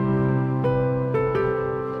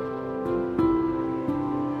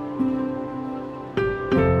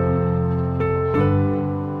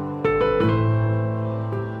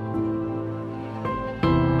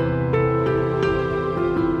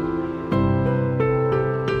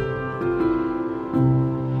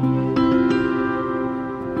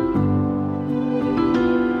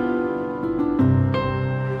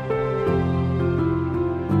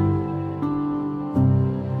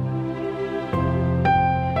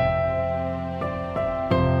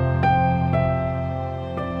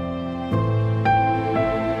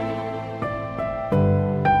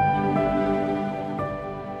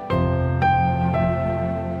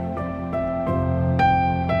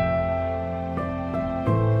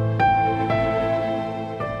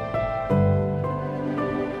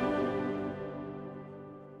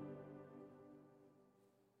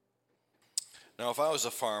If I was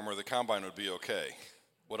a farmer, the combine would be okay.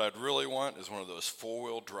 What I'd really want is one of those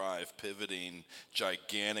four-wheel drive, pivoting,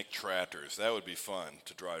 gigantic tractors. That would be fun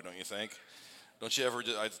to drive, don't you think? Don't you ever?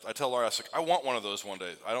 I tell Laura, I want one of those one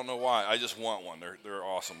day. I don't know why. I just want one. They're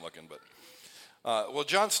awesome looking. But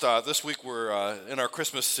John Stott, this week we're in our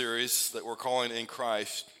Christmas series that we're calling In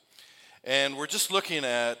Christ, and we're just looking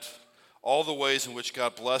at all the ways in which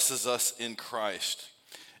God blesses us in Christ,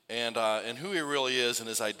 and who He really is and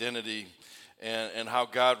His identity. And how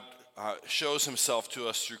God shows Himself to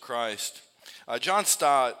us through Christ. John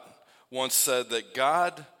Stott once said that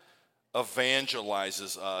God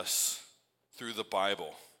evangelizes us through the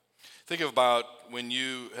Bible. Think about when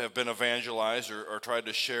you have been evangelized or tried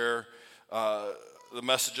to share the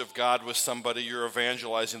message of God with somebody, you're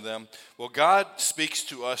evangelizing them. Well, God speaks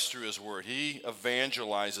to us through His Word. He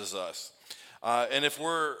evangelizes us. And if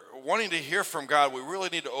we're wanting to hear from God, we really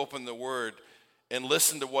need to open the Word and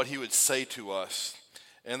listen to what He would say to us.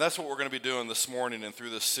 And that's what we're going to be doing this morning and through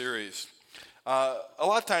this series. A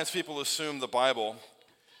lot of times people assume the Bible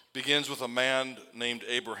begins with a man named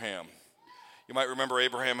Abraham. You might remember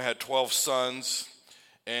Abraham had 12 sons,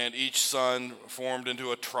 and each son formed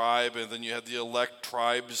into a tribe, and then you had the elect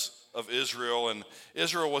tribes of Israel, and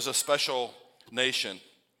Israel was a special nation.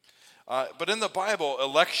 But in the Bible,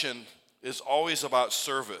 election is always about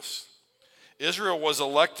service. Israel was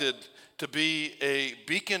elected to be a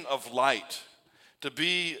beacon of light, to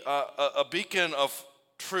be a beacon of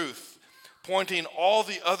truth, pointing all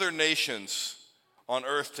the other nations on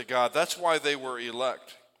earth to God. That's why they were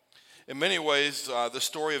elect. In many ways, the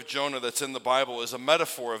story of Jonah that's in the Bible is a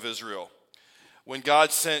metaphor of Israel. When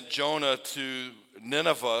God sent Jonah to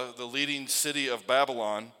Nineveh, the leading city of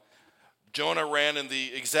Babylon, Jonah ran in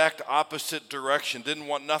the exact opposite direction, didn't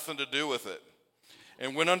want nothing to do with it.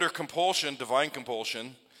 And when under compulsion, divine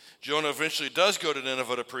compulsion, Jonah eventually does go to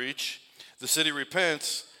Nineveh to preach. The city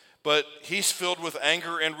repents, but he's filled with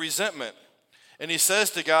anger and resentment. And he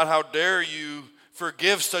says to God, "How dare you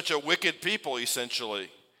forgive such a wicked people,"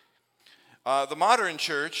 essentially. The modern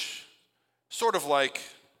church, sort of like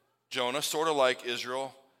Jonah, sort of like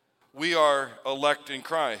Israel, we are elect in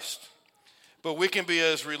Christ. But we can be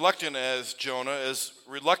as reluctant as Jonah, as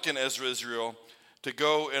reluctant as Israel, to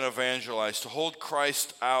go and evangelize, to hold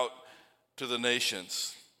Christ out to the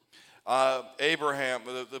nations. Abraham,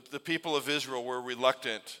 the people of Israel were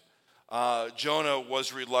reluctant. Jonah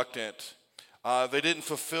was reluctant. They didn't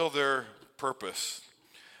fulfill their purpose.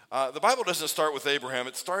 The Bible doesn't start with Abraham.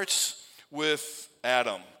 It starts with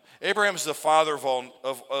Adam. Abraham is the father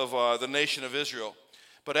of the nation of Israel.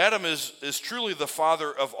 But Adam is truly the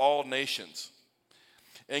father of all nations.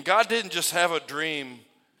 And God didn't just have a dream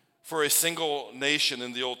for a single nation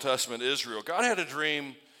in the Old Testament, Israel. God had a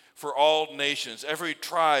dream for all nations, every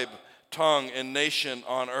tribe, tongue, and nation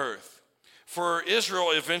on earth. For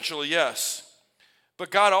Israel, eventually, yes.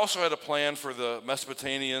 But God also had a plan for the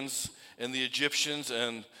Mesopotamians and the Egyptians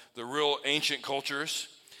and the real ancient cultures.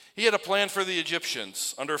 He had a plan for the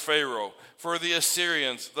Egyptians under Pharaoh, for the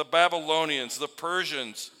Assyrians, the Babylonians, the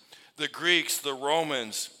Persians, the Greeks, the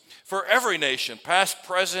Romans, for every nation, past,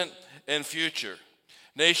 present, and future.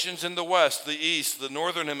 Nations in the west, the east, the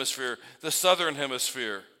northern hemisphere, the southern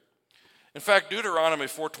hemisphere. In fact, Deuteronomy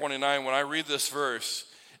 4:29, when I read this verse,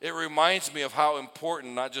 it reminds me of how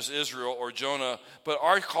important not just Israel or Jonah, but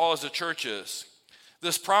our call as a church is.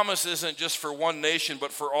 This promise isn't just for one nation,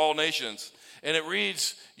 but for all nations. And it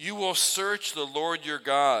reads, "You will search the Lord your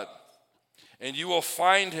God, and you will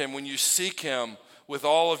find Him when you seek Him with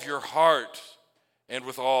all of your heart and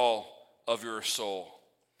with all of your soul."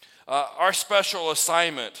 Our special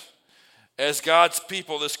assignment as God's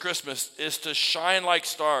people this Christmas is to shine like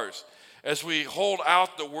stars as we hold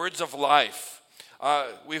out the words of life.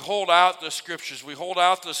 We hold out the scriptures. We hold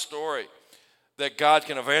out the story that God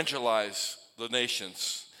can evangelize the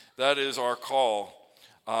nations. That is our call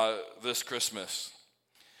this Christmas.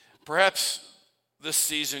 Perhaps this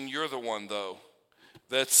season you're the one, though,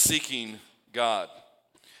 that's seeking God.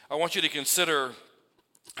 I want you to consider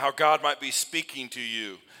how God might be speaking to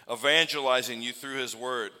you, evangelizing you through His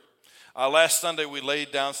Word. Last Sunday we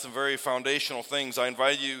laid down some very foundational things. I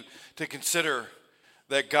invite you to consider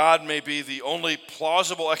that God may be the only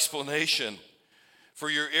plausible explanation for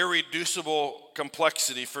your irreducible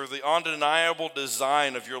complexity, for the undeniable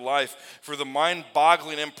design of your life, for the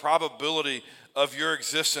mind-boggling improbability of your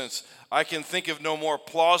existence. I can think of no more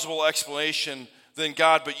plausible explanation than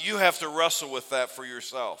God, but you have to wrestle with that for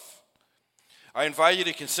yourself. I invite you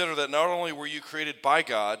to consider that not only were you created by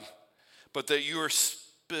God, but that you are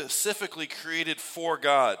specifically created for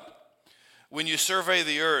God. When you survey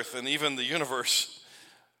the earth and even the universe,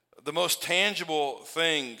 the most tangible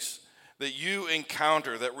things that you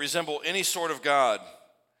encounter that resemble any sort of God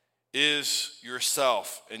is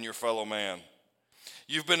yourself and your fellow man.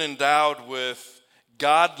 You've been endowed with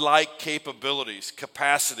God-like capabilities,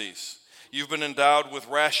 capacities. You've been endowed with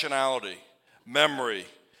rationality, memory,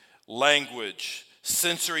 language,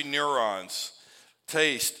 sensory neurons,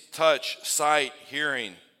 taste, touch, sight,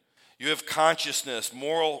 hearing. You have consciousness,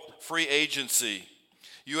 moral free agency.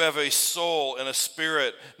 You have a soul and a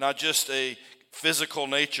spirit, not just a physical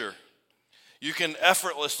nature. You can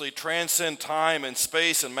effortlessly transcend time and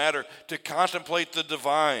space and matter to contemplate the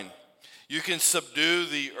divine. You can subdue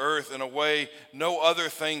the earth in a way no other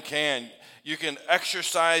thing can. You can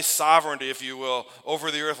exercise sovereignty, if you will,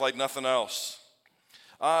 over the earth like nothing else.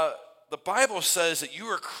 The Bible says that you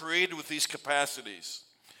are created with these capacities.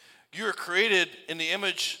 You are created in the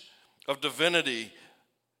image of divinity,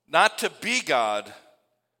 not to be God,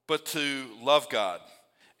 but to love God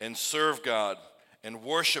and serve God and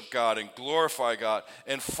worship God and glorify God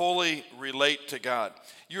and fully relate to God.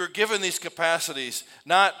 You are given these capacities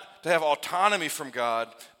not to have autonomy from God,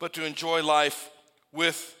 but to enjoy life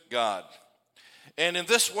with God. And in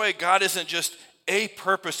this way, God isn't just a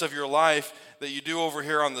purpose of your life that you do over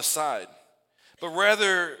here on the side, but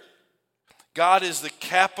rather God is the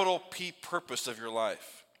capital P purpose of your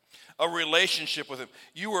life, a relationship with Him.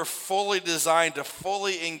 You were fully designed to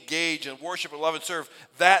fully engage and worship and love and serve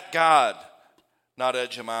that God, not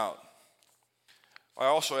edge Him out. I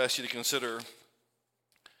also ask you to consider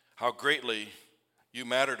how greatly you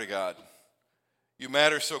matter to God. You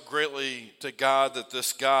matter so greatly to God that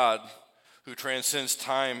this God who transcends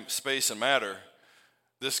time, space, and matter,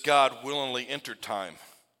 this God willingly entered time.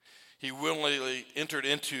 He willingly entered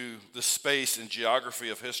into the space and geography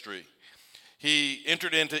of history. He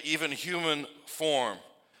entered into even human form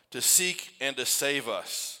to seek and to save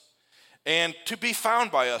us and to be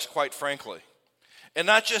found by us, quite frankly. And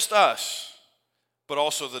not just us, but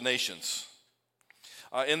also the nations.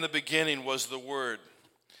 In the beginning was the Word,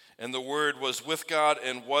 and the Word was with God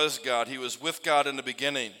and was God. He was with God in the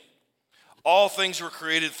beginning. All things were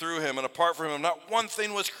created through Him, and apart from Him, not one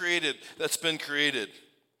thing was created that's been created.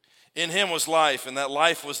 In Him was life, and that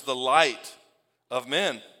life was the light of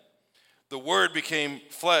men. The Word became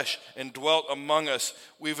flesh and dwelt among us.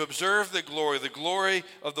 We've observed the glory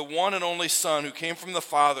of the one and only Son who came from the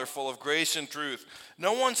Father, full of grace and truth.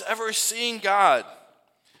 No one's ever seen God,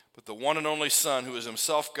 but the one and only Son, who is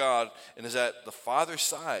Himself God and is at the Father's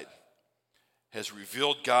side, has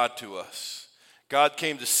revealed God to us. God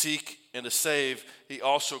came to seek and to save. He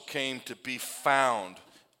also came to be found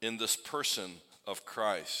in this person of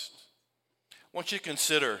Christ. I want you to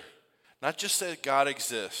consider not just that God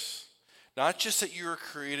exists, not just that you are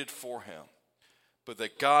created for Him, but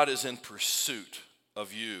that God is in pursuit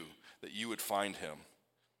of you, that you would find Him.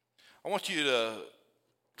 I want you to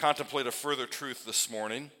contemplate a further truth this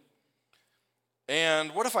morning.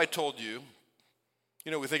 And what if I told you,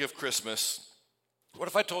 we think of Christmas. What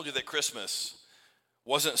if I told you that Christmas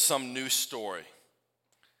wasn't some new story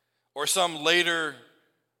or some later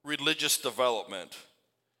religious development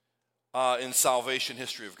in salvation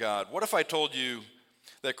history of God? What if I told you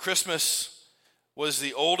that Christmas was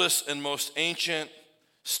the oldest and most ancient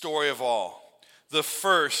story of all, the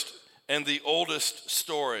first and the oldest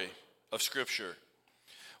story of Scripture?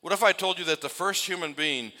 What if I told you that the first human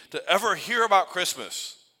being to ever hear about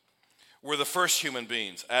Christmas were the first human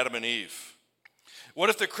beings, Adam and Eve? What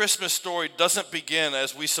if the Christmas story doesn't begin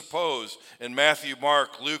as we suppose in Matthew,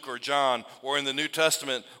 Mark, Luke, or John, or in the New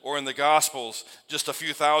Testament, or in the Gospels just a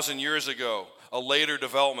few thousand years ago, a later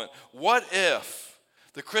development? What if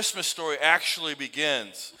the Christmas story actually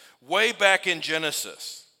begins way back in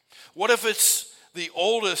Genesis? What if it's the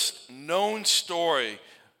oldest known story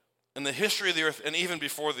in the history of the earth and even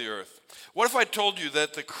before the earth? What if I told you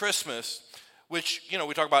that the Christmas, which,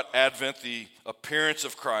 we talk about Advent, the appearance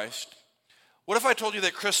of Christ, what if I told you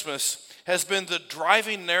that Christmas has been the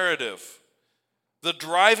driving narrative, the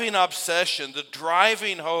driving obsession, the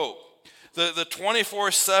driving hope, the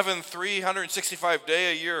 24/7,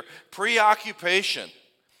 365-day-a-year preoccupation,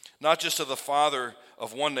 not just of the father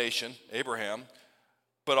of one nation, Abraham,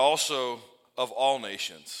 but also of all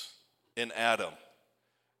nations in Adam?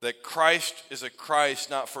 That Christ is a Christ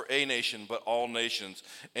not for a nation, but all nations.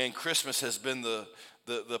 And Christmas has been the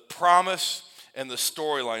promise and the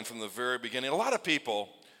storyline from the very beginning. A lot of people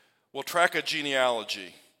will track a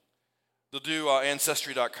genealogy. They'll do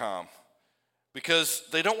Ancestry.com because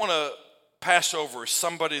they don't want to pass over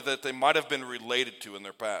somebody that they might have been related to in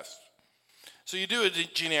their past. So you do a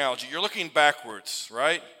genealogy. You're looking backwards,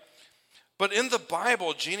 right? But in the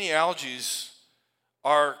Bible, genealogies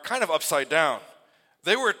are kind of upside down.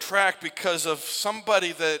 They were tracked because of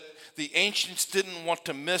somebody that the ancients didn't want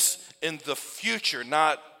to miss in the future,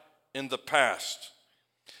 not in the past.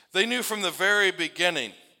 They knew from the very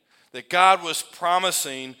beginning that God was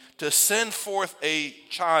promising to send forth a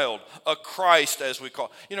child, a Christ as we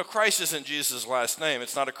call. Christ isn't Jesus' last name.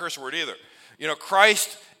 It's not a curse word either.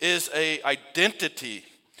 Christ is an identity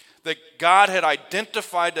that God had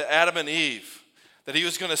identified to Adam and Eve, that he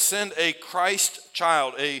was going to send a Christ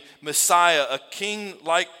child, a Messiah, a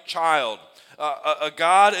king-like child, a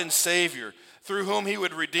God and Savior, through whom he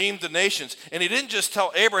would redeem the nations. And he didn't just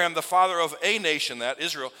tell Abraham, the father of a nation, that,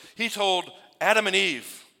 Israel. He told Adam and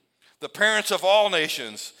Eve, the parents of all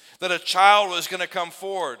nations, that a child was going to come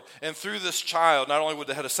forward. And through this child, not only would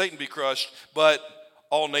the head of Satan be crushed, but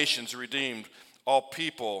all nations redeemed, all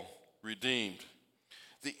people redeemed.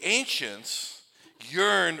 The ancients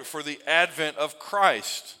yearned for the advent of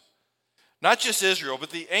Christ. Not just Israel,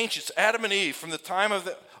 but the ancients, Adam and Eve, from the time of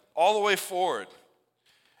all the way forward.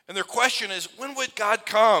 And their question is, when would God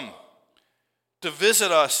come to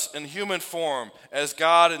visit us in human form as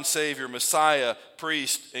God and Savior, Messiah,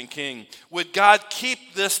 priest, and king? Would God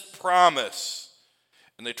keep this promise?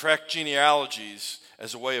 And they track genealogies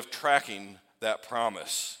as a way of tracking that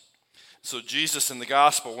promise. So Jesus in the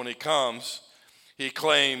gospel, when he comes, he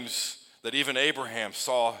claims that even Abraham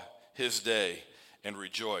saw his day and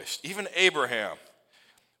rejoiced. Even Abraham.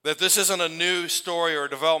 That this isn't a new story or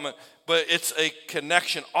development, but it's a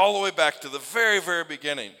connection all the way back to the very, very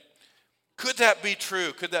beginning. Could that be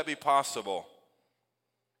true? Could that be possible?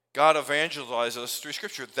 God evangelizes us through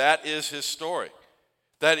Scripture. That is his story.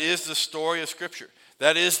 That is the story of Scripture.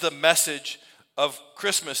 That is the message of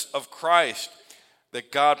Christmas, of Christ,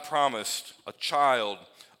 that God promised a child,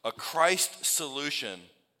 a Christ solution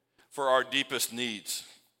for our deepest needs.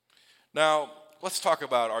 Now, let's talk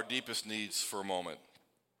about our deepest needs for a moment.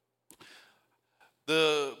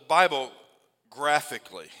 The Bible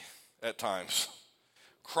graphically, at times,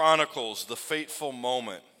 chronicles the fateful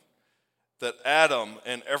moment that Adam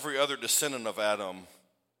and every other descendant of Adam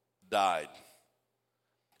died.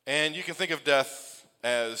 And you can think of death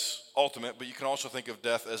as ultimate, but you can also think of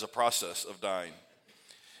death as a process of dying.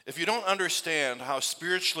 If you don't understand how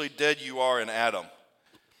spiritually dead you are in Adam,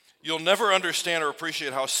 you'll never understand or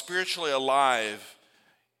appreciate how spiritually alive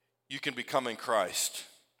you can become in Christ.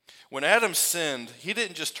 When Adam sinned, he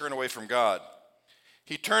didn't just turn away from God.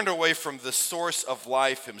 He turned away from the source of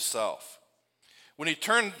life himself. When he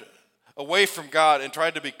turned away from God and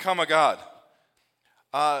tried to become a God,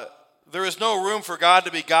 there was no room for God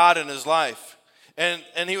to be God in his life.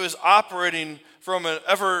 And he was operating from an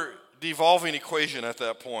ever-devolving equation at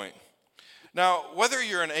that point. Now, whether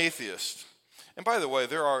you're an atheist, and by the way,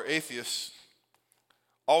 there are atheists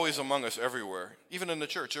always among us everywhere, even in the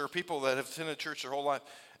church. There are people that have attended church their whole life,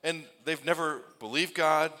 and they've never believed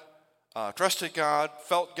God, trusted God,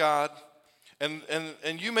 felt God, and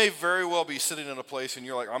you may very well be sitting in a place and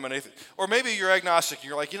you're like, I'm an atheist. Or maybe you're agnostic and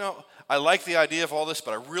you're like, I like the idea of all this,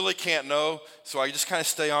 but I really can't know, so I just kind of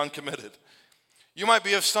stay on committed. You might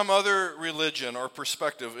be of some other religion or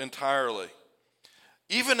perspective entirely.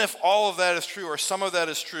 Even if all of that is true or some of that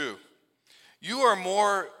is true, you are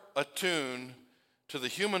more attuned to the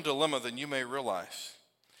human dilemma than you may realize.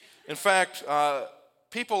 In fact,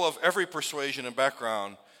 people of every persuasion and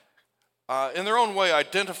background, in their own way,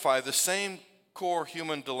 identify the same core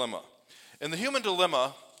human dilemma. And the human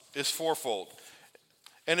dilemma is fourfold.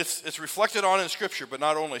 And it's reflected on in Scripture, but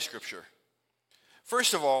not only Scripture.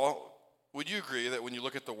 First of all, would you agree that when you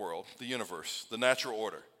look at the world, the universe, the natural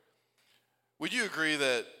order, would you agree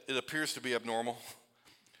that it appears to be abnormal?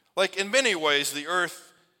 Like, in many ways, the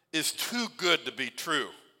earth is too good to be true.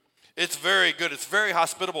 It's very good. It's very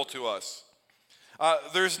hospitable to us.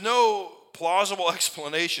 There's no plausible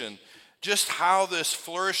explanation just how this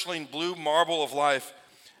flourishing blue marble of life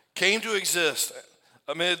came to exist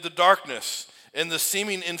amid the darkness and the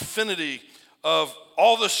seeming infinity of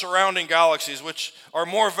all the surrounding galaxies, which are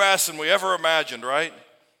more vast than we ever imagined, right?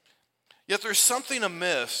 Yet there's something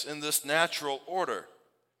amiss in this natural order.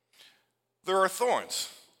 There are thorns,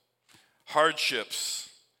 hardships,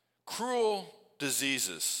 cruel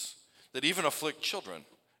diseases that even afflict children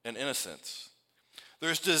and innocents.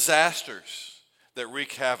 There's disasters that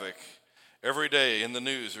wreak havoc. Every day in the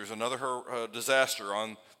news, there's another disaster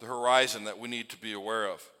on the horizon that we need to be aware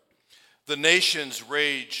of. The nations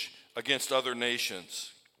rage against other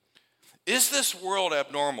nations. Is this world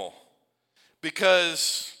abnormal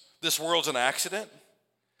because this world's an accident?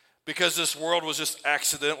 Because this world was just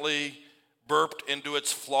accidentally burped into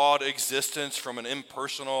its flawed existence from an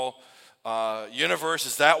impersonal universe?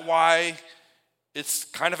 Is that why it's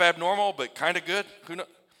kind of abnormal but kind of good? Who knows?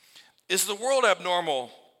 Is the world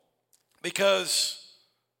abnormal because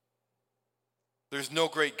there's no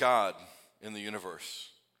great God in the universe,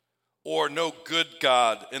 or no good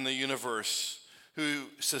God in the universe who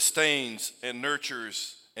sustains and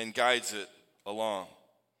nurtures and guides it along.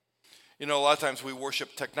 You know, a lot of times we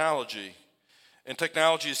worship technology, and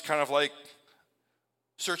technology is kind of like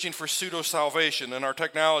searching for pseudo-salvation. In our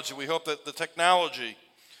technology, we hope that the technology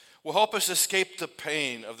will help us escape the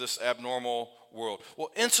pain of this abnormal world,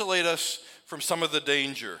 will insulate us from some of the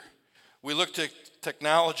danger. We look to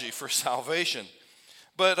technology for salvation,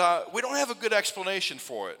 but we don't have a good explanation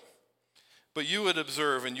for it. But you would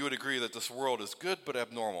observe and you would agree that this world is good but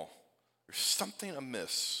abnormal. There's something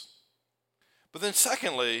amiss. But then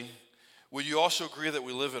secondly, would you also agree that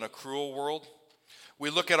we live in a cruel world? We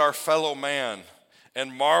look at our fellow man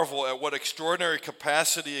and marvel at what extraordinary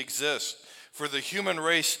capacity exists for the human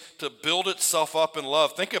race to build itself up in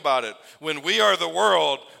love. Think about it. When we are the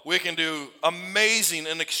world, we can do amazing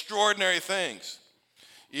and extraordinary things.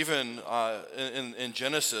 Even in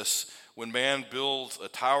Genesis, when man builds a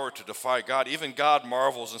tower to defy God, even God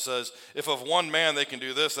marvels and says, if of one man they can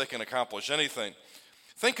do this, they can accomplish anything.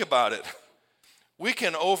 Think about it. We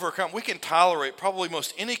can tolerate probably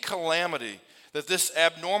most any calamity that this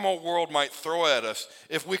abnormal world might throw at us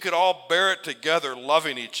if we could all bear it together,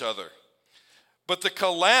 loving each other. But the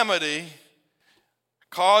calamity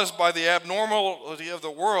caused by the abnormality of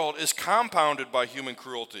the world is compounded by human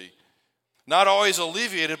cruelty. Not always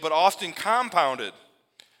alleviated, but often compounded.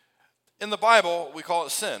 In the Bible, we call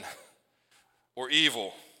it sin or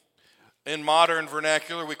evil. In modern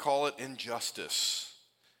vernacular, we call it injustice.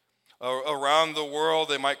 Around the world,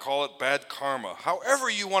 they might call it bad karma. However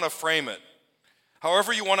you want to frame it,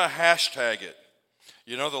 however you want to hashtag it.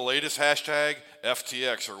 You know, the latest hashtag,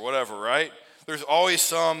 FTX or whatever, right? There's always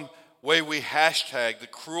some way we hashtag the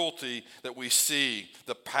cruelty that we see,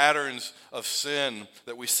 the patterns of sin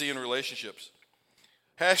that we see in relationships.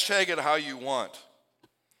 Hashtag it how you want.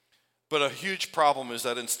 But a huge problem is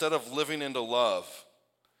that instead of living into love,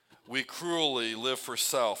 we cruelly live for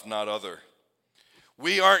self, not other.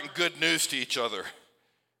 We aren't good news to each other.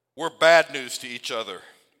 We're bad news to each other.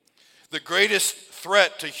 The greatest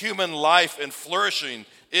threat to human life and flourishing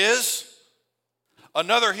is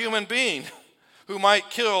another human being who might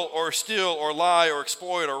kill or steal or lie or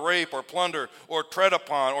exploit or rape or plunder or tread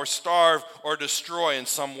upon or starve or destroy in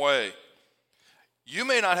some way. You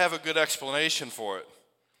may not have a good explanation for it,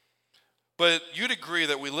 but you'd agree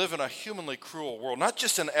that we live in a humanly cruel world, not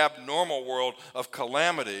just an abnormal world of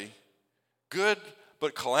calamity, good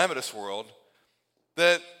but calamitous world,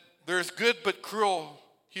 that there's good but cruel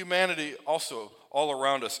humanity also all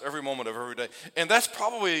around us every moment of every day. And that's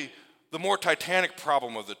probably the more titanic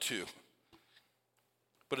problem of the two.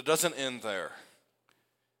 But it doesn't end there.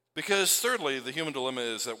 Because thirdly, the human dilemma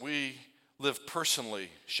is that we live personally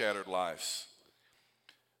shattered lives.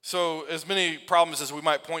 So as many problems as we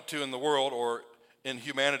might point to in the world or in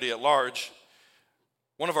humanity at large,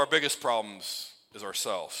 one of our biggest problems is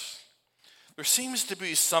ourselves. There seems to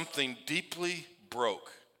be something deeply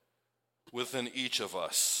broke within each of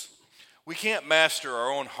us. We can't master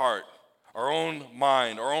our own heart, our own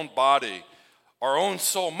mind, our own body, our own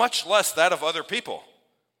soul, much less that of other people.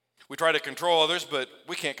 We try to control others, but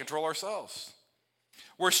we can't control ourselves.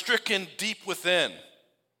 We're stricken deep within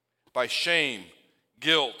by shame,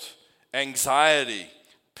 guilt, anxiety,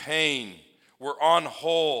 pain. We're on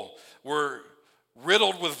hold. We're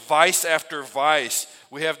riddled with vice after vice.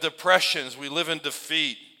 We have depressions. We live in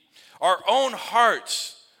defeat. Our own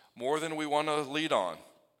hearts, more than we want to lead on,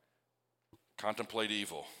 contemplate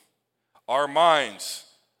evil. Our minds,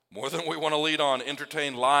 more than we want to lead on,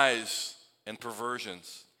 entertain lies and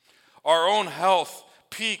perversions. Our own health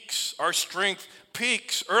peaks, our strength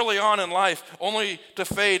peaks early on in life, only to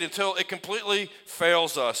fade until it completely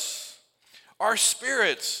fails us. Our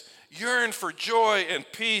spirits yearn for joy and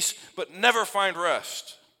peace, but never find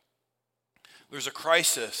rest. There's a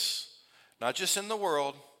crisis, not just in the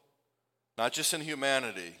world, not just in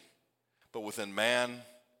humanity, but within man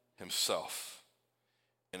himself.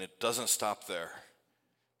 And it doesn't stop there.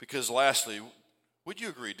 Because lastly, would you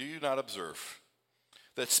agree, do you not observe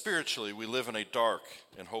that spiritually we live in a dark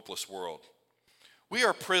and hopeless world? We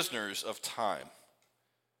are prisoners of time,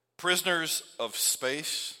 prisoners of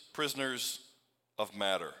space, prisoners of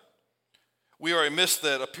matter. We are a mist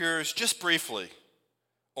that appears just briefly,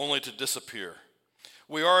 only to disappear.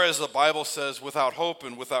 We are, as the Bible says, without hope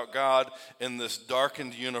and without God in this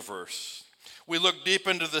darkened universe. We look deep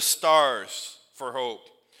into the stars for hope.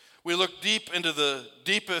 We look deep into the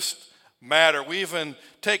deepest matter. We even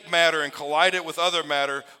take matter and collide it with other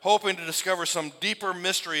matter, hoping to discover some deeper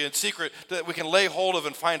mystery and secret that we can lay hold of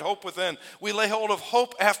and find hope within. We lay hold of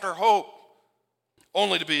hope after hope,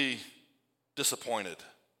 only to be disappointed.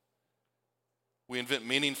 We invent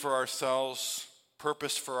meaning for ourselves,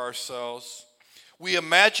 purpose for ourselves. We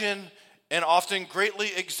imagine and often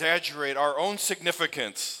greatly exaggerate our own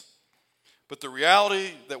significance. But the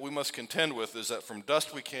reality that we must contend with is that from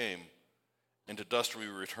dust we came, and to dust we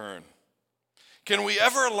return. Can we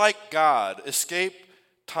ever, like God, escape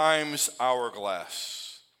time's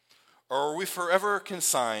hourglass? Or are we forever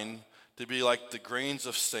consigned to be like the grains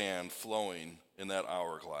of sand flowing in that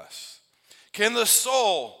hourglass? Can the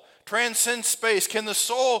soul transcend space? Can the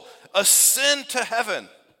soul ascend to heaven,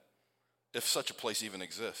 if such a place even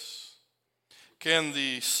exists? Can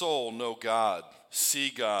the soul know God, see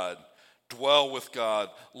God, dwell with God,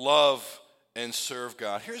 love and serve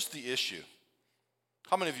God? Here's the issue.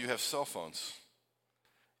 How many of you have cell phones?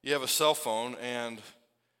 You have a cell phone, and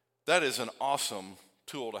that is an awesome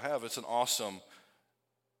tool to have. It's an awesome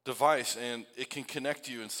device, and it can connect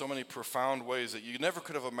you in so many profound ways that you never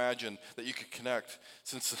could have imagined that you could connect.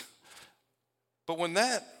 But when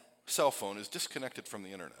that cell phone is disconnected from the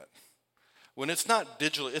internet, when it's not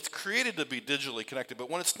digitally, it's created to be digitally connected, but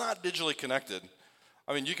when it's not digitally connected,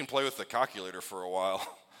 I mean, you can play with the calculator for a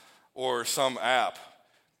while or some app,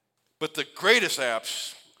 but the greatest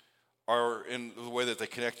apps are in the way that they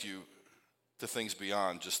connect you to things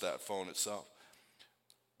beyond just that phone itself.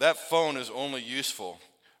 That phone is only useful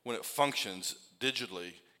when it functions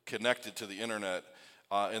digitally connected to the internet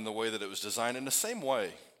in the way that it was designed. In the same way,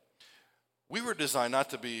 we were designed not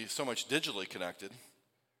to be so much digitally connected,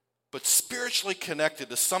 but spiritually connected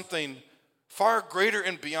to something far greater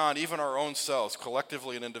and beyond even our own selves,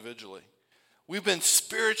 collectively and individually. We've been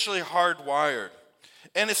spiritually hardwired.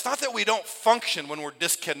 And it's not that we don't function when we're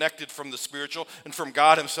disconnected from the spiritual and from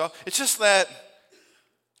God himself. It's just that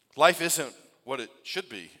life isn't what it should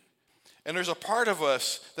be. And there's a part of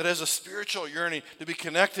us that has a spiritual yearning to be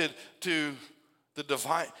connected to the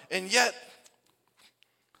divine. And yet,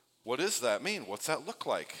 what does that mean? What's that look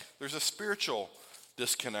like? There's a spiritual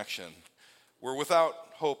disconnection. We're without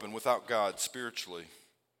hope and without God spiritually.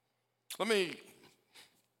 Let me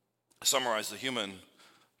summarize the human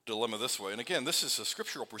dilemma this way. And again, this is a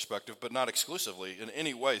scriptural perspective, but not exclusively in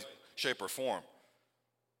any way, shape, or form.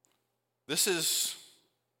 This is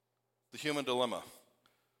the human dilemma.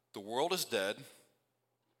 The world is dead,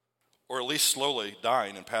 or at least slowly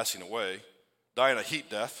dying and passing away, dying a heat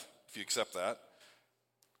death, if you accept that.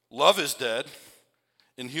 Love is dead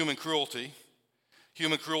in human cruelty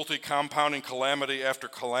compounding calamity after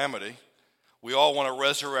calamity. We all want to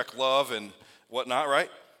resurrect love and whatnot, right?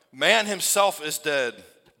 Man himself is dead,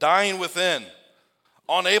 dying within,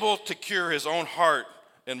 unable to cure his own heart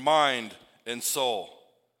and mind and soul.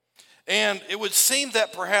 And it would seem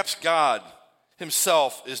that perhaps God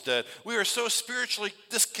himself is dead. We are so spiritually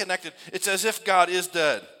disconnected. It's as if God is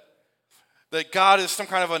dead, that God is some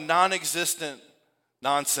kind of a non-existent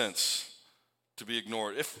nonsense to be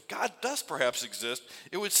ignored. If God does perhaps exist,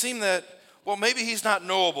 it would seem that, well, maybe he's not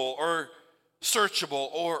knowable or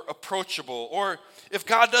searchable or approachable. Or if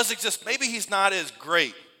God does exist, maybe he's not as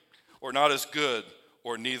great or not as good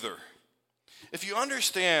or neither. If you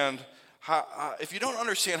understand if you don't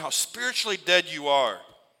understand how spiritually dead you are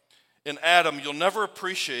in Adam, you'll never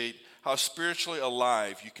appreciate how spiritually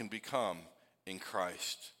alive you can become in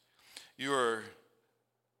Christ. You are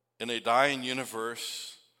in a dying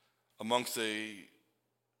universe amongst a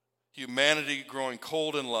humanity growing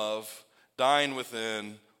cold in love, dying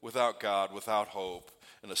within, without God, without hope,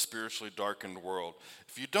 in a spiritually darkened world.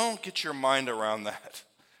 If you don't get your mind around that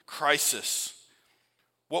crisis,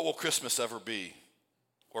 what will Christmas ever be?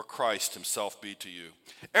 Or Christ himself be to you?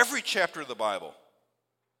 Every chapter of the Bible,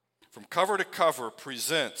 from cover to cover,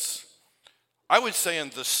 presents, I would say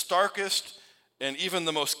in the starkest and even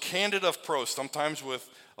the most candid of prose, sometimes with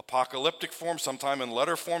apocalyptic form, sometime in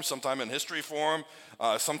letter form, sometime in history form,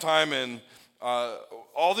 sometime in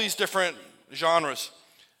all these different genres,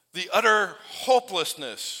 the utter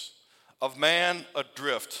hopelessness of man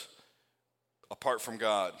adrift apart from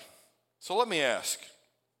God. So let me ask,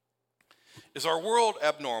 is our world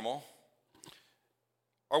abnormal?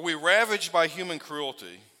 Are we ravaged by human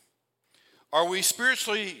cruelty? Are we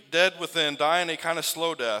spiritually dead within, dying a kind of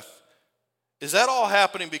slow death? Is that all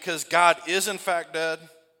happening because God is in fact dead?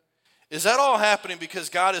 Is that all happening because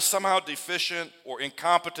God is somehow deficient or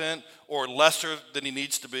incompetent or lesser than he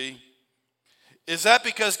needs to be? Is that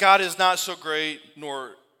because God is not so great,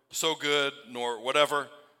 nor so good, nor whatever?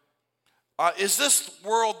 Is this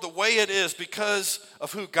world the way it is because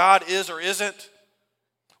of who God is or isn't?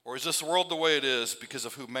 Or is this world the way it is because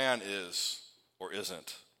of who man is or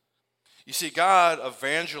isn't? You see, God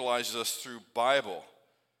evangelizes us through Bible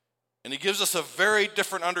And he gives us a very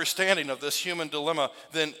different understanding of this human dilemma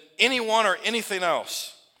than anyone or anything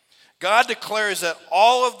else. God declares that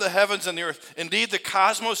all of the heavens and the earth, indeed the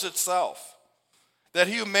cosmos itself, that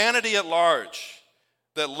humanity at large,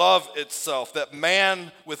 that love itself, that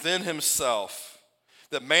man within himself,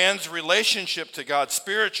 that man's relationship to God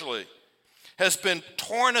spiritually has been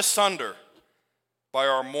torn asunder by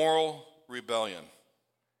our moral rebellion.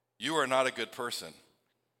 You are not a good person.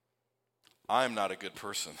 I'm not a good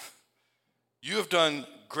person. You have done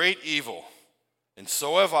great evil, and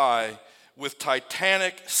so have I, with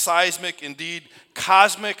titanic, seismic, indeed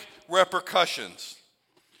cosmic repercussions.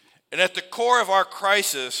 And at the core of our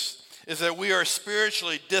crisis is that we are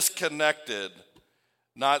spiritually disconnected,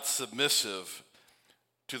 not submissive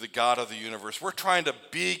to the God of the universe. We're trying to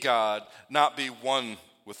be God, not be one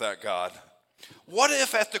with that God. What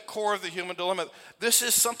if at the core of the human dilemma, this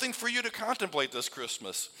is something for you to contemplate this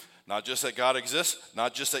Christmas? Not just that God exists,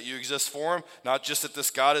 not just that you exist for him, not just that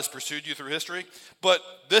this God has pursued you through history, but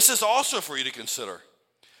this is also for you to consider.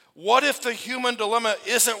 What if the human dilemma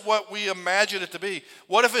isn't what we imagine it to be?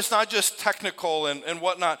 What if it's not just technical and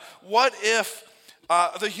whatnot? What if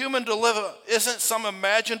the human dilemma isn't some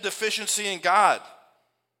imagined deficiency in God?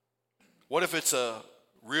 What if it's a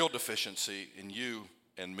real deficiency in you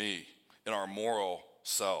and me, in our moral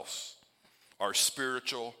selves, our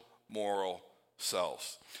spiritual moral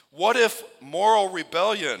selves? What if moral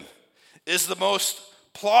rebellion is the most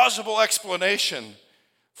plausible explanation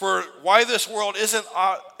for why this world isn't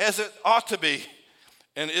as it ought to be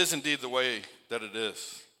and is indeed the way that it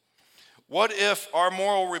is? What if our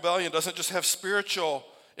moral rebellion doesn't just have spiritual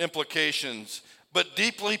implications, but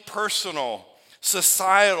deeply personal,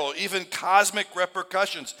 societal, even cosmic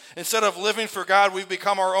repercussions? Instead of living for God, we've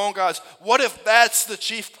become our own gods. What if that's the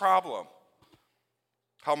chief problem?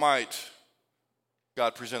 How might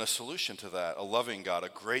God present a solution to that? A loving God, a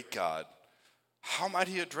great God. How might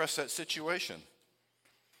he address that situation?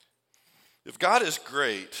 If God is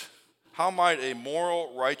great, how might a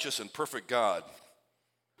moral, righteous, and perfect God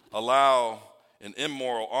allow an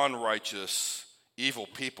immoral, unrighteous, evil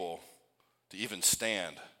people to even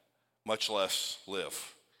stand, much less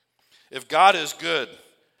live? If God is good,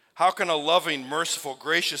 how can a loving, merciful,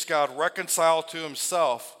 gracious God reconcile to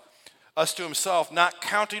himself, us to himself, not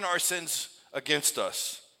counting our sins against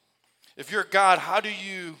us? If you're God, how do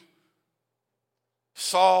you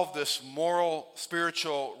solve this moral,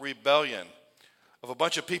 spiritual rebellion of a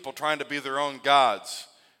bunch of people trying to be their own gods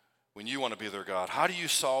when you want to be their God? How do you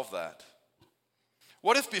solve that?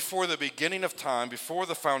 What if before the beginning of time, before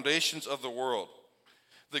the foundations of the world,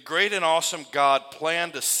 the great and awesome God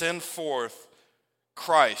planned to send forth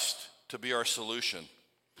Christ to be our solution?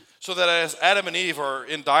 So that as Adam and Eve are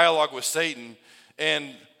in dialogue with Satan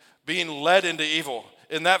and being led into evil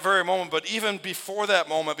in that very moment, but even before that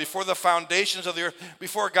moment, before the foundations of the earth,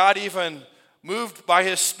 before God even moved by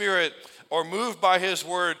his Spirit or moved by his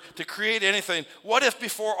word to create anything, what if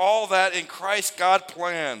before all that in Christ God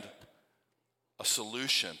planned a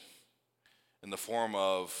solution in the form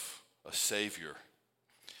of a Savior?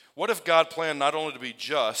 What if God planned not only to be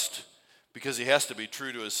just, because he has to be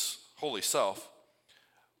true to his holy self,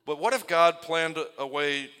 but what if God planned a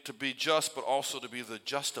way to be just, but also to be the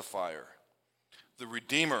justifier, the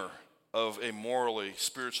redeemer of a morally,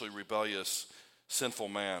 spiritually rebellious, sinful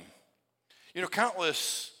man? You know,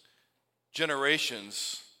 countless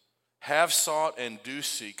generations have sought and do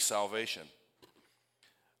seek salvation.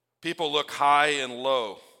 People look high and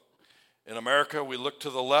low. In America, we look to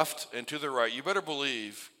the left and to the right. You better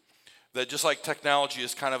believe that just like technology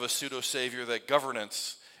is kind of a pseudo-savior, that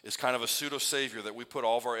governance is kind of a pseudo-savior that we put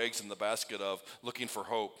all of our eggs in the basket of, looking for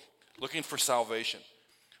hope, looking for salvation.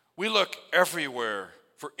 We look everywhere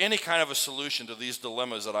for any kind of a solution to these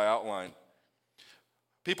dilemmas that I outlined.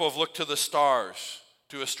 People have looked to the stars,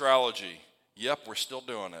 to astrology. Yep, we're still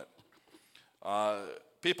doing it.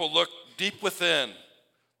 People look deep within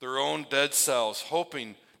their own dead selves,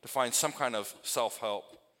 hoping to find some kind of self-help.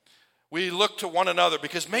 We look to one another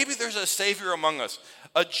because maybe there's a savior among us,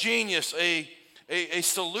 a genius, a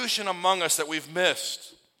solution among us that we've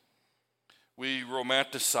missed. We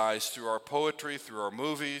romanticize through our poetry, through our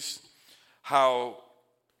movies, how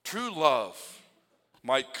true love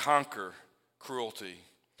might conquer cruelty.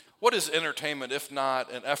 What is entertainment if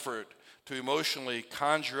not an effort to emotionally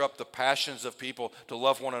conjure up the passions of people to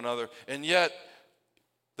love one another? And yet,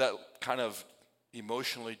 that kind of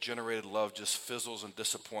emotionally generated love just fizzles and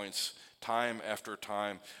disappoints time after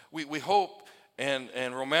time. We hope and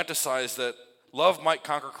romanticize that love might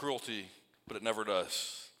conquer cruelty, but it never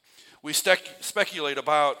does. We speculate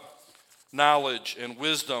about knowledge and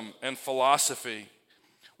wisdom and philosophy.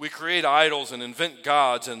 We create idols and invent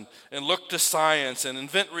gods and look to science and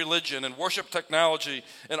invent religion and worship technology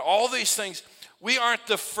and all these things. We aren't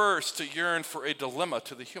the first to yearn for a dilemma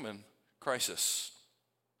to the human crisis.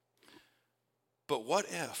 But what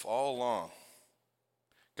if all along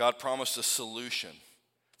God promised a solution?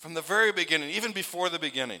 From the very beginning, even before the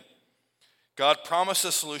beginning, God promised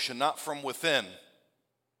a solution not from within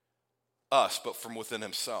us, but from within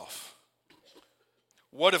himself.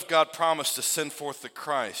 What if God promised to send forth the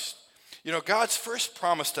Christ? You know, God's first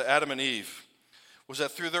promise to Adam and Eve was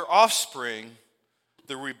that through their offspring,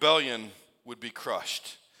 the rebellion would be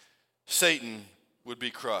crushed. Satan would be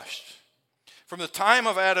crushed. From the time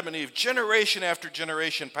of Adam and Eve, generation after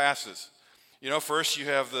generation passes. You know, first you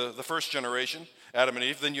have the first generation, Adam and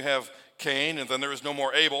Eve. Then you have Cain, and then there was no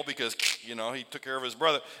more Abel because, you know, he took care of his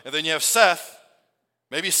brother. And then you have Seth.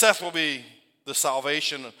 Maybe Seth will be the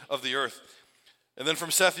salvation of the earth. And then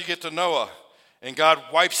from Seth you get to Noah, and God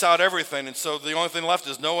wipes out everything, and so the only thing left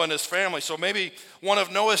is Noah and his family. So maybe one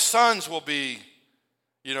of Noah's sons will be,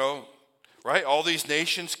 you know, right? All these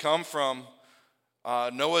nations come from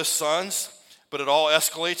Noah's sons, but it all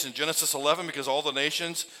escalates in Genesis 11 because all the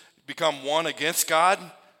nations become one against God.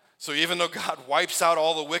 So even though God wipes out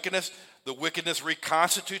all the wickedness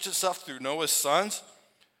reconstitutes itself through Noah's sons.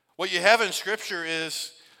 What you have in Scripture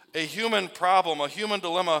is a human problem, a human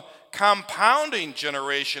dilemma, compounding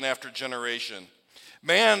generation after generation.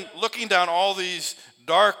 Man looking down all these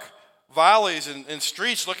dark valleys and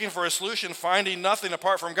streets looking for a solution, finding nothing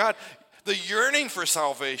apart from God. The yearning for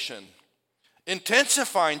salvation,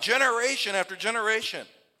 intensifying generation after generation.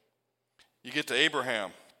 You get to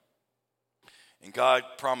Abraham, and God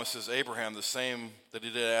promises Abraham the same that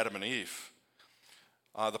he did Adam and Eve.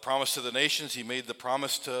 The promise to the nations, he made the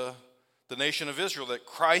promise to the nation of Israel that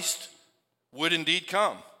Christ would indeed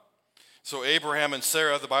come. So Abraham and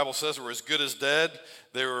Sarah, the Bible says, were as good as dead.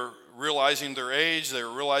 They were realizing their age. They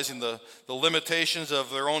were realizing the limitations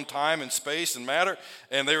of their own time and space and matter.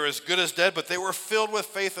 And they were as good as dead, but they were filled with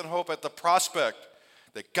faith and hope at the prospect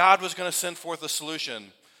that God was going to send forth a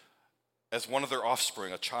solution as one of their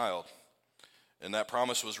offspring, a child. And that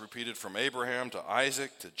promise was repeated from Abraham to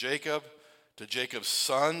Isaac to Jacob's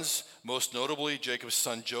sons, most notably Jacob's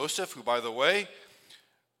son Joseph, who, by the way,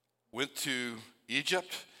 went to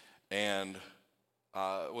Egypt and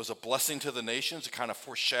was a blessing to the nations, a kind of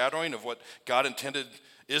foreshadowing of what God intended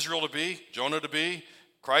Israel to be, Jonah to be,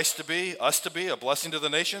 Christ to be, us to be, a blessing to the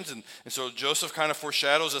nations. And so Joseph kind of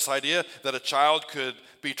foreshadows this idea that a child could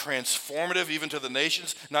be transformative even to the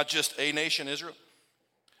nations, not just a nation, Israel.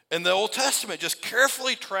 And the Old Testament just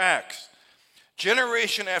carefully tracks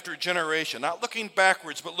generation after generation, not looking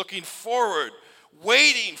backwards, but looking forward,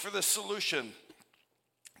 waiting for the solution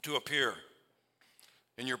to appear.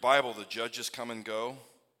 In your Bible, the judges come and go.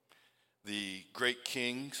 The great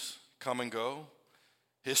kings come and go.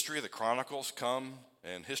 History, the chronicles come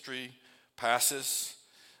and history passes.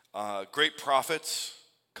 Great prophets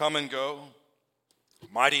come and go.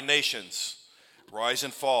 Mighty nations rise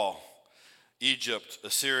and fall. Egypt,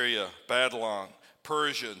 Assyria, Babylon,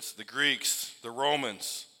 Persians, the Greeks, the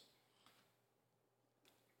Romans.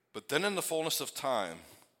 But then in the fullness of time,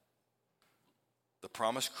 the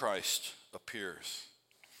promised Christ appears.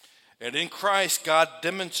 And in Christ, God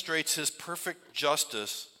demonstrates his perfect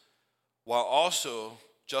justice while also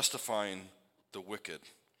justifying the wicked.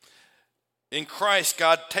 In Christ,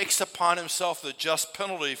 God takes upon himself the just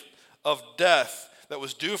penalty of death that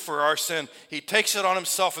was due for our sin. He takes it on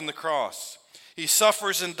himself in the cross. He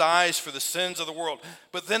suffers and dies for the sins of the world.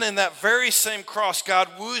 But then in that very same cross, God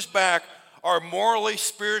woos back our morally,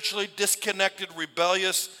 spiritually disconnected,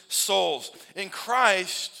 rebellious souls. In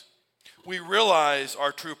Christ, we realize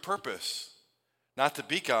our true purpose, not to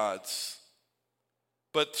be gods,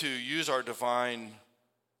 but to use our divine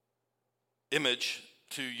image,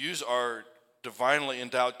 to use our divinely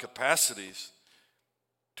endowed capacities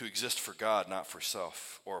to exist for God, not for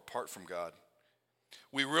self or apart from God.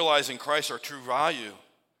 We realize in Christ our true value,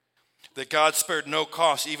 that God spared no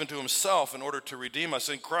cost even to himself in order to redeem us.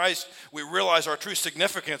 In Christ, we realize our true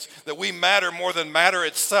significance, that we matter more than matter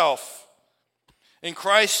itself. In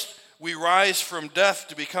Christ, we rise from death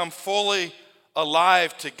to become fully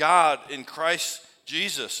alive to God in Christ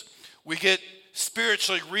Jesus. We get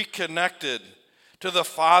spiritually reconnected to the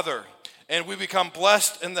Father, and we become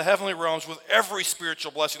blessed in the heavenly realms with every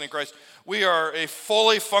spiritual blessing in Christ. We are a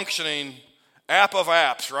fully functioning app of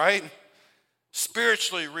apps, right?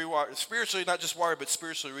 Spiritually rewired, spiritually not just wired, but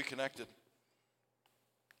spiritually reconnected.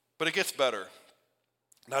 But it gets better.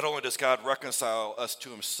 Not only does God reconcile us to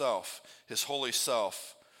himself, his holy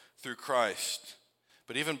self, through Christ,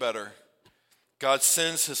 but even better, God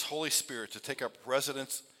sends his Holy Spirit to take up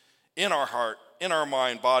residence in our heart, in our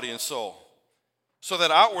mind, body, and soul, so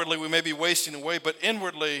that outwardly we may be wasting away, but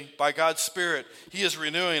inwardly, by God's Spirit, he is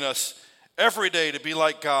renewing us every day to be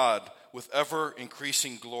like God with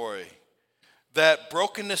ever-increasing glory. That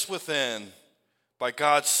brokenness within, by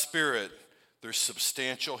God's Spirit, there's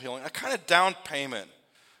substantial healing, a kind of down payment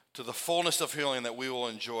to the fullness of healing that we will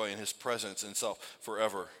enjoy in his presence and self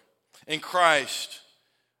forever. In Christ,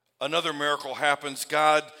 another miracle happens.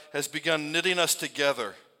 God has begun knitting us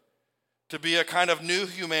together to be a kind of new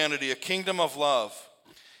humanity, a kingdom of love.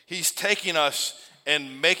 He's taking us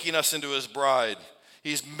and making us into his bride.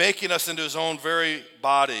 He's making us into his own very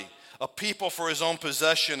body, a people for his own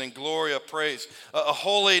possession and glory of praise, a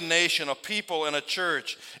holy nation, a people and a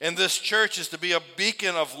church. And this church is to be a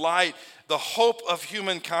beacon of light, the hope of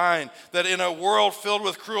humankind, that in a world filled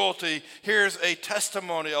with cruelty, here's a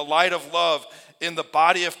testimony, a light of love in the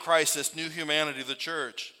body of Christ, this new humanity, the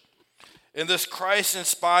church. In this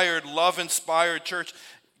Christ-inspired, love-inspired church,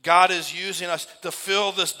 God is using us to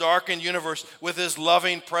fill this darkened universe with his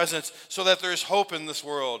loving presence so that there's hope in this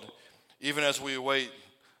world, even as we await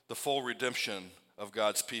the full redemption of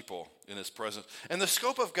God's people in his presence. And the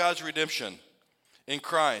scope of God's redemption in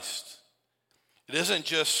Christ, it isn't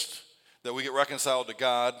just that we get reconciled to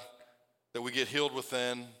God, that we get healed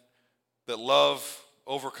within, that love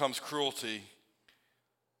overcomes cruelty.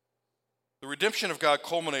 The redemption of God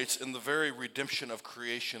culminates in the very redemption of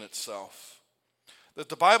creation itself. That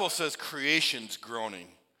the Bible says creation's groaning.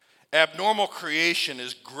 Abnormal creation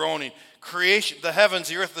is groaning. Creation, the heavens,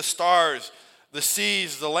 the earth, the stars, the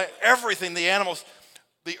seas, the land, everything, the animals,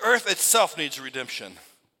 the earth itself needs redemption.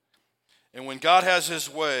 And when God has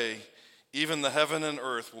his way, even the heaven and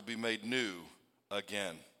earth will be made new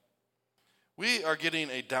again. We are getting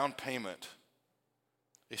a down payment,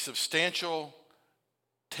 a substantial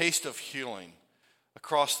taste of healing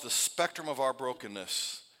across the spectrum of our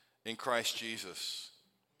brokenness in Christ Jesus.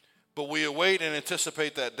 But we await and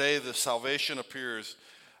anticipate that day the salvation appears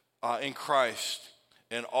in Christ,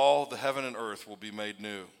 and all the heaven and earth will be made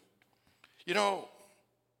new. You know,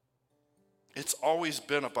 it's always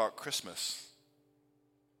been about Christmas.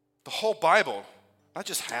 The whole Bible, not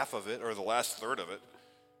just half of it or the last third of it,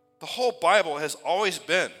 the whole Bible has always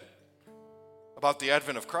been about the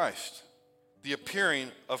advent of Christ, the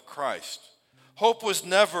appearing of Christ. Hope was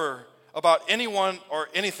never about anyone or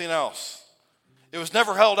anything else. It was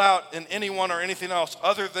never held out in anyone or anything else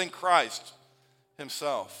other than Christ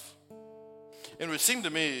himself. And it would seem to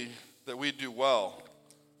me that we'd do well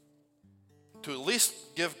to at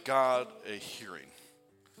least give God a hearing,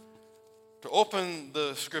 to open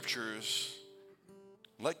the scriptures,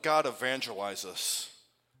 let God evangelize us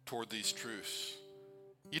toward these truths.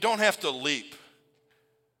 You don't have to leap.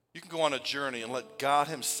 You can go on a journey and let God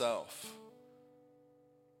himself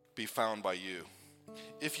be found by you.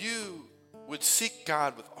 If you would seek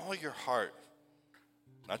God with all your heart,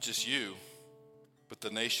 not just you, but the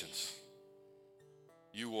nations,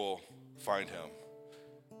 you will find him.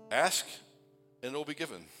 Ask, and it will be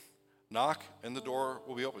given. Knock, and the door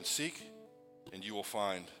will be open. Seek, and you will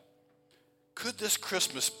find. Could this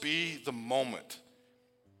Christmas be the moment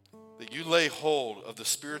that you lay hold of the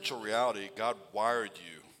spiritual reality God wired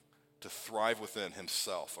you to thrive within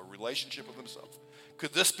himself, a relationship with himself?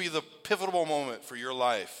 Could this be the pivotal moment for your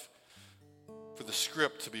life, for the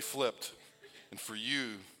script to be flipped, and for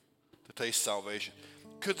you to taste salvation?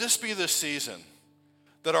 Could this be the season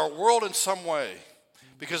that our world in some way,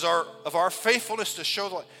 because of our faithfulness to show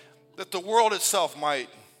the light, that the world itself might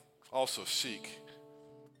also seek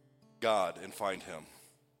God and find him?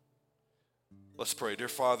 Let's pray. Dear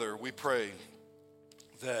Father, we pray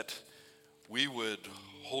that we would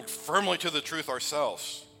hold firmly to the truth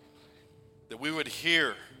ourselves, that we would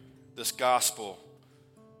hear this gospel,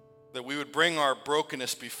 that we would bring our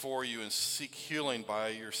brokenness before you and seek healing by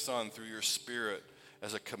your Son through your Spirit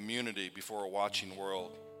as a community before a watching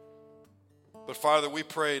world. But Father, we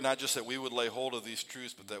pray not just that we would lay hold of these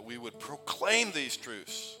truths, but that we would proclaim these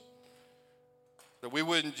truths, that we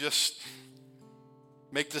wouldn't just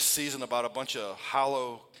make this season about a bunch of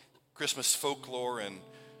hollow Christmas folklore and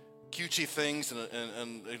cutesy things and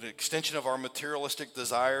an extension of our materialistic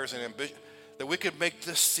desires and ambition, that we could make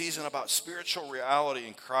this season about spiritual reality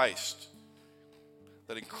in Christ,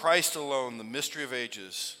 that in Christ alone, the mystery of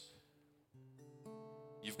ages,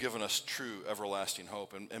 you've given us true everlasting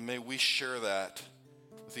hope. And may we share that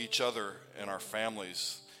with each other and our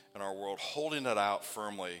families and our world, holding it out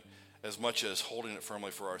firmly as much as holding it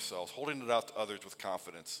firmly for ourselves, holding it out to others with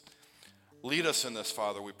confidence. Lead us in this,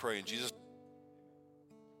 Father, we pray in Jesus' name.